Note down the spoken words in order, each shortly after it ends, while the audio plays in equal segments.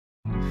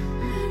Yeah,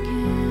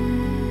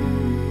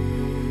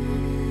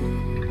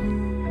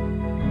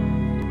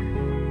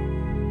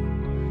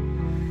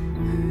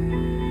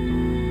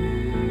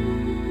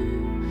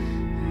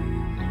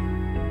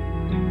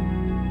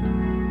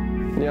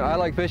 I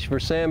like fishing for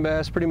sand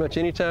bass pretty much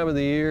any time of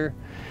the year.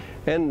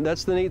 And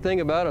that's the neat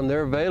thing about them.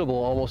 They're available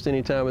almost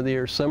any time of the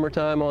year.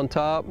 Summertime on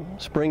top,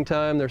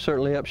 springtime they're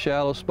certainly up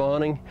shallow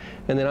spawning,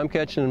 and then I'm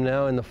catching them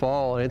now in the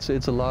fall, and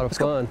it's a lot of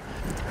fun.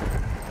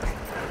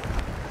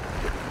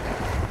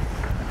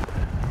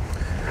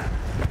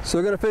 So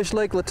we're going to fish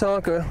Lake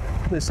Lawtonka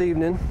this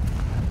evening,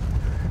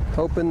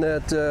 hoping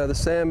that the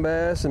sand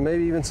bass and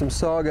maybe even some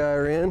sawguy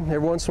are in. Every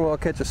once in a while I'll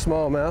catch a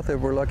smallmouth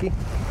if we're lucky.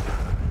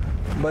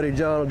 Buddy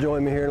John will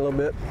join me here in a little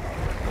bit.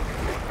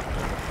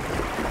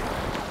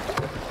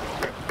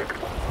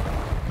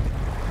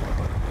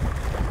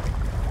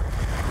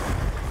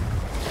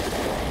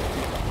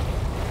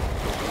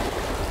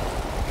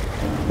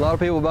 A lot of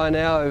people by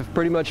now have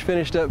pretty much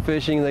finished up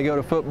fishing. They go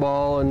to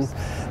football and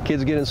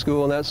kids get in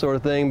school and that sort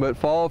of thing, but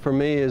fall for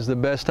me is the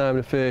best time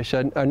to fish.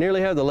 I nearly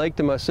have the lake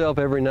to myself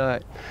every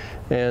night,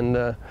 and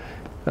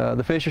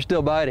the fish are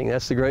still biting.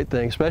 That's the great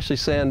thing, especially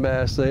sand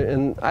bass.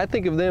 And I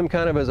think of them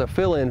kind of as a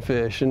fill-in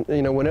fish. And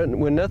you know,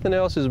 when nothing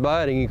else is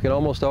biting, you can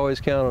almost always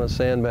count on a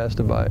sand bass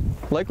to bite.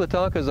 Lake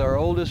Lawtonka is our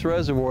oldest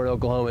reservoir in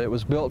Oklahoma. It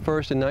was built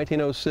first in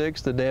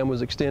 1906. The dam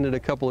was extended a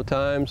couple of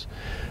times.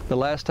 The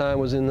last time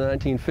was in the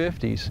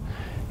 1950s.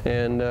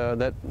 And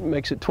that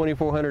makes it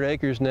 2,400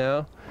 acres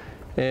now.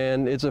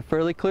 And it's a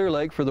fairly clear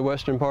lake for the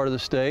western part of the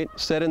state,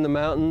 set in the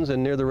mountains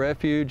and near the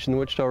refuge, and the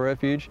Wichita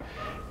Refuge.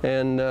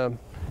 And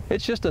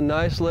it's just a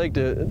nice lake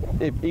to,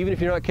 even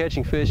if you're not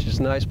catching fish, it's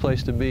a nice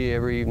place to be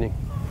every evening.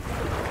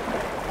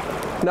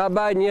 Not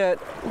biting yet.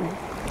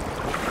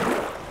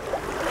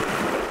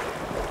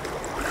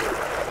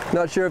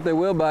 Not sure if they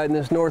will bite in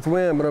this north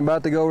wind, but I'm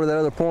about to go over to that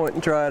other point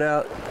and try it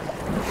out.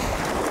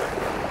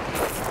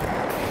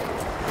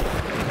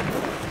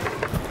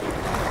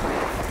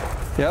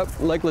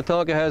 Yep, Lake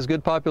Lawtonka has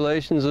good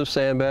populations of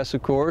sand bass,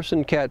 of course,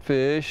 and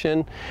catfish,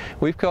 and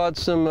we've caught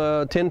some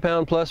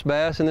 10-pound plus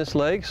bass in this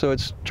lake, so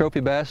it's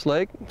trophy bass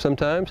lake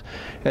sometimes.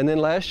 And then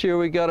last year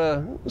we got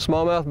a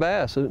smallmouth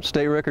bass, a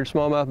state record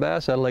smallmouth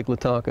bass out of Lake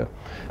Lawtonka.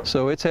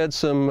 So it's had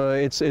some,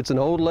 it's an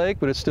old lake,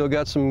 but it's still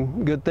got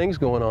some good things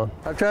going on.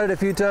 I've tried it a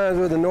few times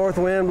with the north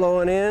wind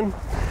blowing in,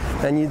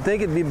 and you'd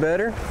think it'd be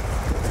better,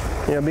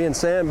 you know, being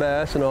sand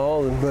bass and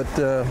all,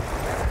 but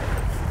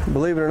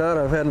believe it or not,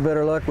 I've had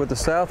better luck with the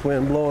south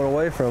wind blowing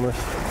away from us.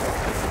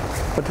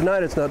 But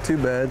tonight it's not too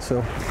bad, so.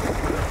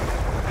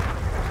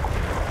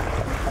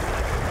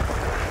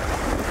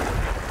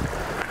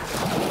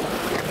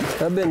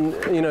 I've been,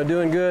 you know,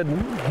 doing good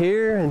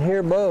here and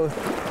here both.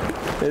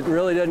 It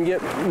really doesn't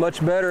get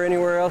much better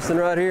anywhere else than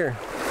right here.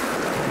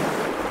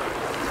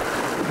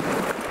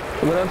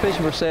 When I'm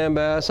fishing for sand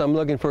bass, I'm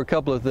looking for a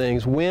couple of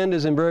things. Wind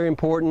is very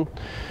important.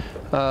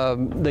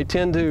 They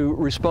tend to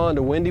respond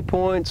to windy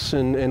points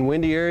and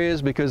windy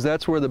areas because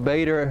that's where the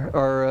bait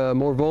are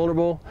more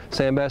vulnerable.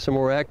 Sand bass are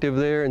more active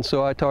there, and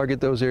so I target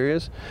those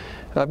areas.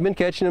 I've been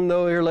catching them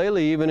though here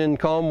lately, even in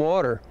calm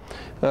water.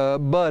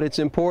 But it's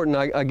important,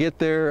 I get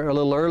there a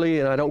little early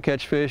and I don't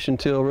catch fish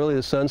until really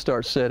the sun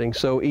starts setting.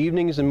 So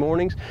evenings and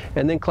mornings,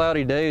 and then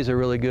cloudy days are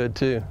really good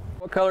too.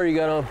 What color you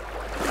got on?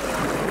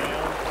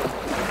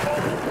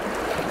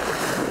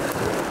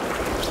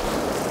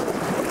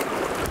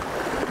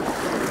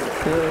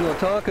 In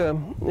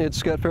Lawtonka,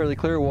 it's got fairly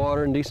clear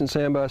water and decent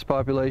sand bass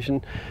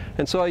population,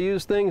 and so I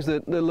use things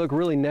that look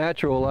really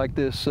natural, like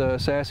this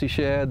sassy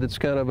shad that's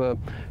kind of a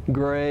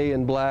gray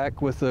and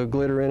black with a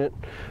glitter in it,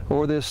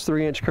 or this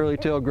 3-inch curly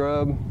tail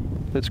grub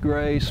that's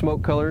gray,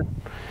 smoke colored.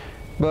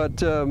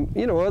 But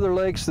you know, other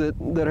lakes that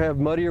have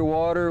muddier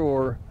water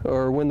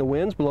or when the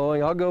wind's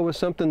blowing, I'll go with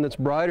something that's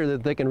brighter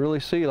that they can really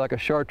see, like a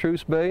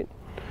chartreuse bait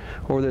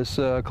or this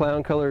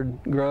clown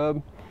colored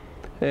grub.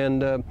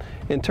 And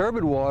in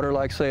turbid water,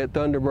 like say at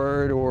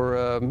Thunderbird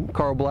or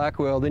Carl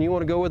Blackwell, then you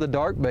want to go with a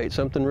dark bait,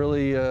 something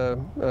really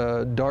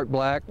dark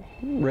black,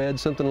 red,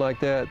 something like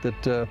that,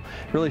 that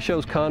really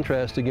shows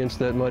contrast against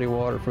that muddy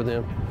water for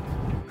them.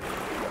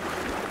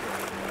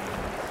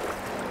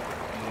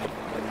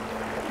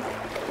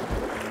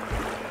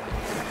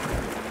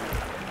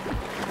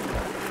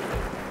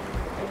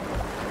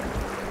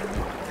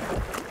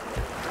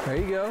 There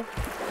you go.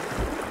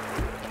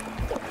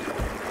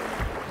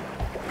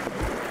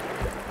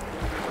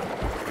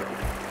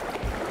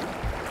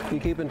 You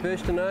keeping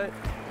fish tonight?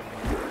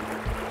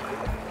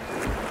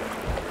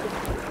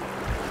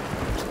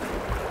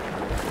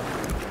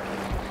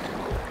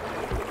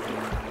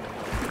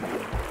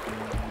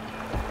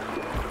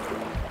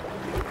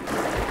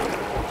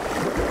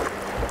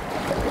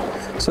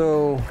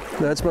 So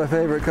that's my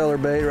favorite color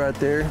bait right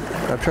there.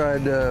 I've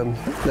tried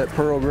that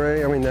pearl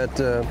gray,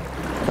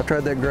 I've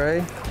tried that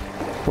gray,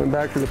 went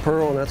back to the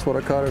pearl, and that's what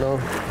I caught it on.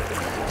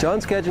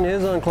 John's catching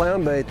his on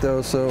clown bait though,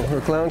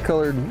 or clown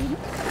colored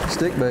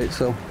stick bait,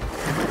 so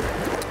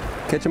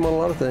catch them on a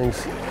lot of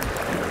things.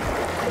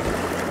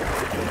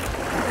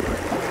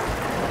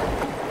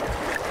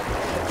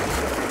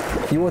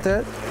 You want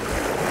that?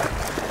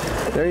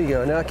 There you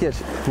go. Now catch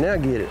it. Now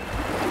get it.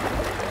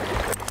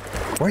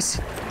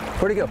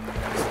 Where'd he go?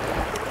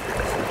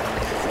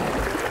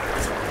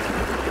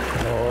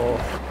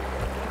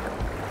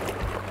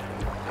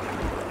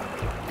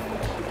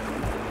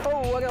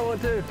 Oh, I got one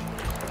too.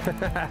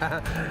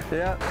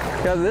 Yeah.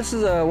 This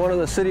is one of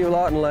the City of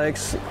Lawton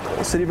lakes.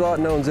 City of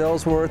Lawton owns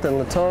Ellsworth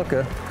and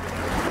Lawtonka.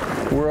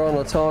 We're on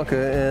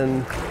Lawtonka,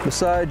 and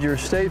besides your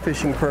state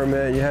fishing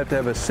permit, you have to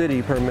have a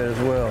city permit as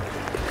well.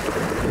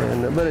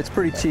 But it's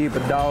pretty cheap,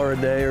 $1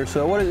 a day or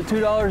so. What is it,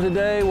 $2 a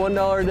day,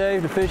 $1 a day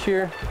to fish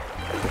here?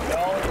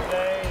 $1 a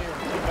day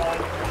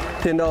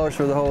or $10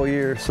 for the whole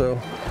year, so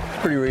it's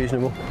pretty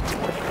reasonable.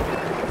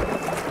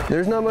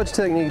 There's not much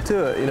technique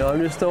to it, you know.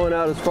 I'm just throwing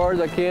out as far as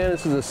I can.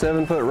 This is a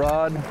 7-foot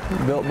rod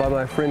built by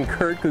my friend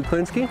Kurt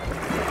Kuklinski.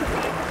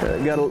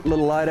 Got a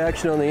little light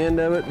action on the end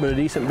of it, but a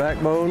decent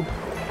backbone.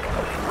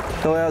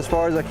 Throw out as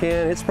far as I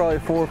can. It's probably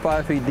 4 or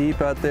 5 feet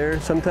deep out there.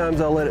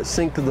 Sometimes I'll let it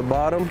sink to the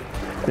bottom,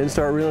 then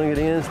start reeling it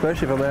in,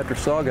 especially if I'm after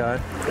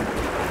sawguy.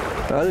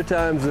 Other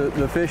times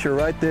the fish are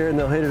right there and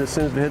they'll hit it as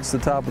soon as it hits the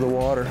top of the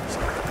water.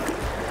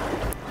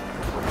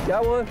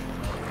 Got one?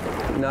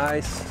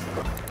 Nice.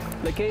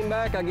 They came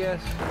back, I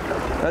guess.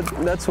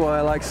 That's why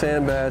I like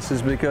sand bass,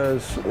 is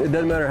because it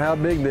doesn't matter how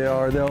big they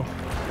are, they'll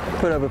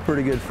put up a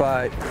pretty good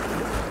fight.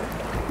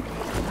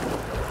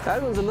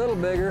 That one's a little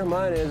bigger,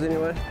 mine is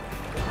anyway.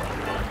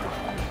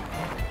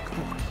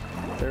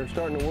 They're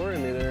starting to worry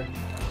me there.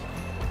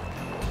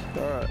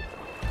 All right.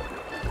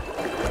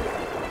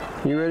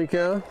 You ready,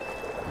 Cal?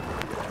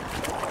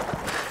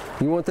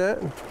 You want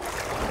that?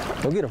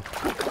 Go get him.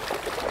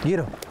 Get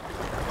him.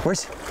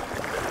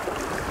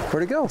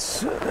 Where'd he go?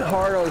 It's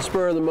hard on the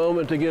spur of the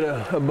moment to get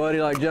a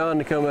buddy like John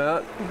to come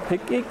out.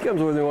 He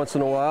comes with me once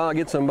in a while. I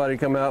get somebody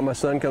to come out. My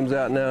son comes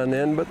out now and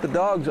then, but the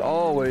dog's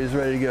always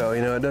ready to go.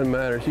 You know, it doesn't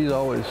matter. She's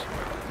always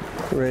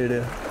ready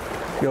to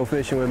go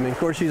fishing with me. Of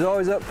course, she's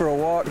always up for a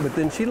walk, but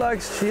then she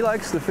likes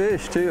the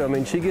fish too. I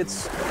mean, she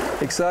gets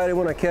excited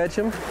when I catch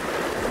them.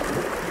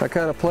 I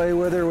kind of play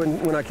with her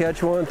when I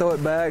catch one, throw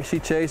it back. She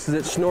chases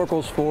it,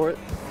 snorkels for it.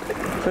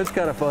 So it's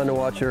kind of fun to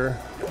watch her.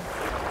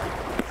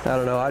 I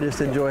don't know, I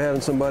just enjoy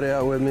having somebody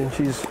out with me.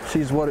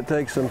 She's what it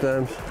takes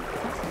sometimes.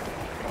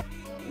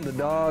 The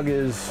dog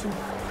is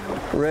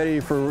ready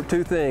for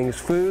 2 things,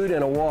 food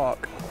and a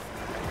walk.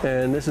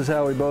 And this is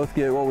how we both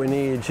get what we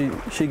need.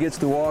 She gets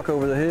to walk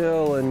over the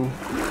hill and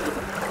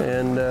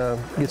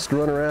gets to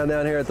run around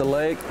down here at the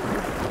lake.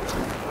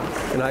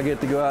 And I get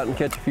to go out and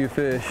catch a few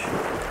fish.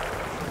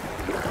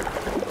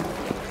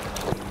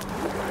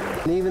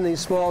 And even these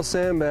small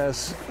sand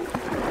bass,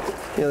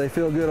 you know, they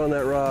feel good on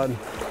that rod.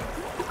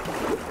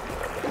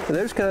 And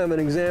there's kind of an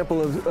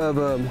example of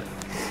a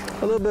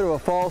little bit of a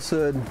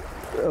falsehood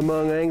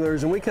among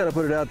anglers, and we kind of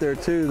put it out there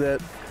too,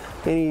 that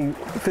any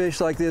fish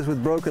like this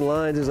with broken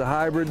lines is a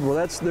hybrid. Well,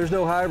 there's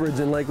no hybrids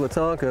in Lake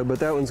Lawtonka, but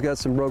that one's got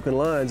some broken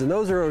lines, and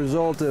those are a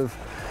result of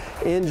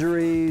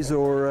injuries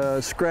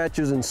or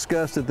scratches and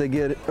scuffs that they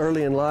get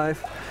early in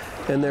life,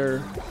 and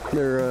their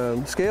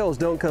scales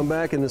don't come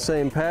back in the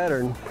same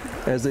pattern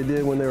as they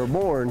did when they were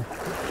born.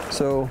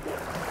 So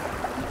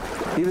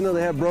even though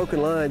they have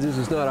broken lines, this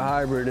is not a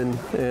hybrid,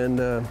 and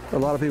a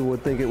lot of people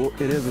would think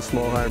it is a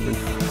small hybrid.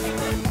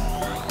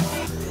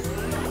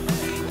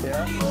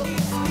 Yeah.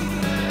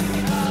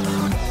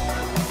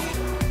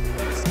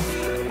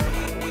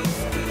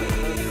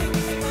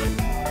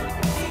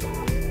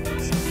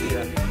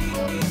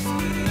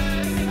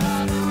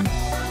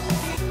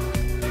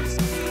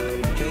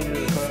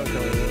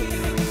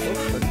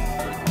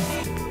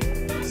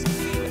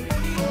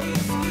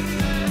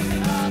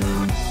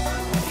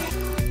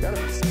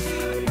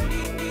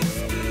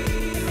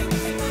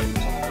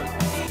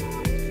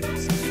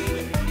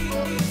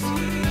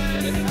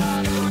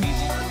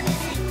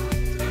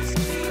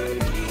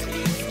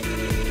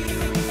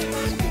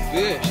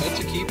 Fish, that's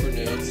a keeper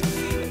now.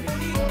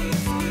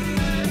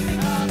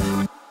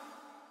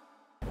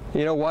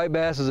 You know, white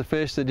bass is a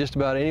fish that just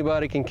about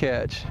anybody can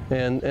catch.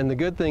 And the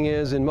good thing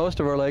is, in most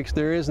of our lakes,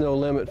 there is no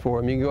limit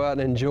for them. You can go out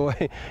and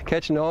enjoy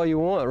catching all you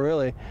want,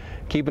 really,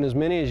 keeping as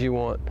many as you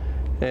want.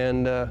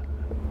 And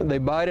they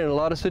bite in a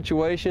lot of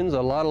situations,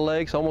 a lot of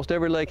lakes, almost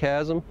every lake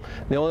has them.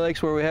 The only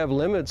lakes where we have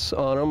limits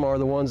on them are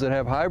the ones that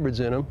have hybrids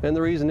in them. And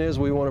the reason is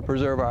we want to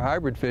preserve our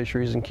hybrid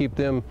fisheries and keep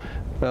them,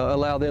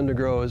 allow them to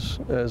grow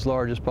as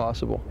large as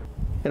possible.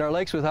 In our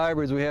lakes with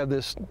hybrids, we have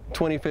this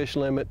 20 fish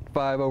limit,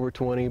 5 over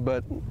 20,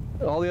 but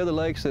all the other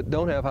lakes that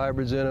don't have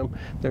hybrids in them,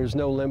 there's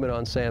no limit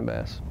on sand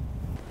bass.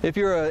 If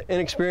you're an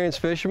inexperienced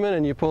fisherman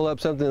and you pull up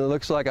something that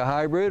looks like a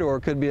hybrid, or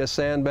it could be a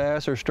sand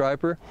bass or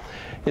striper,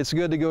 it's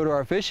good to go to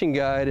our fishing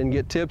guide and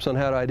get tips on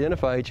how to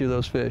identify each of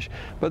those fish.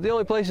 But the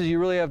only places you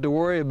really have to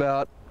worry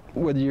about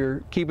whether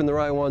you're keeping the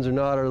right ones or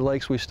not are the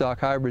lakes we stock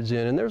hybrids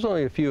in, and there's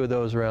only a few of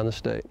those around the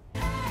state.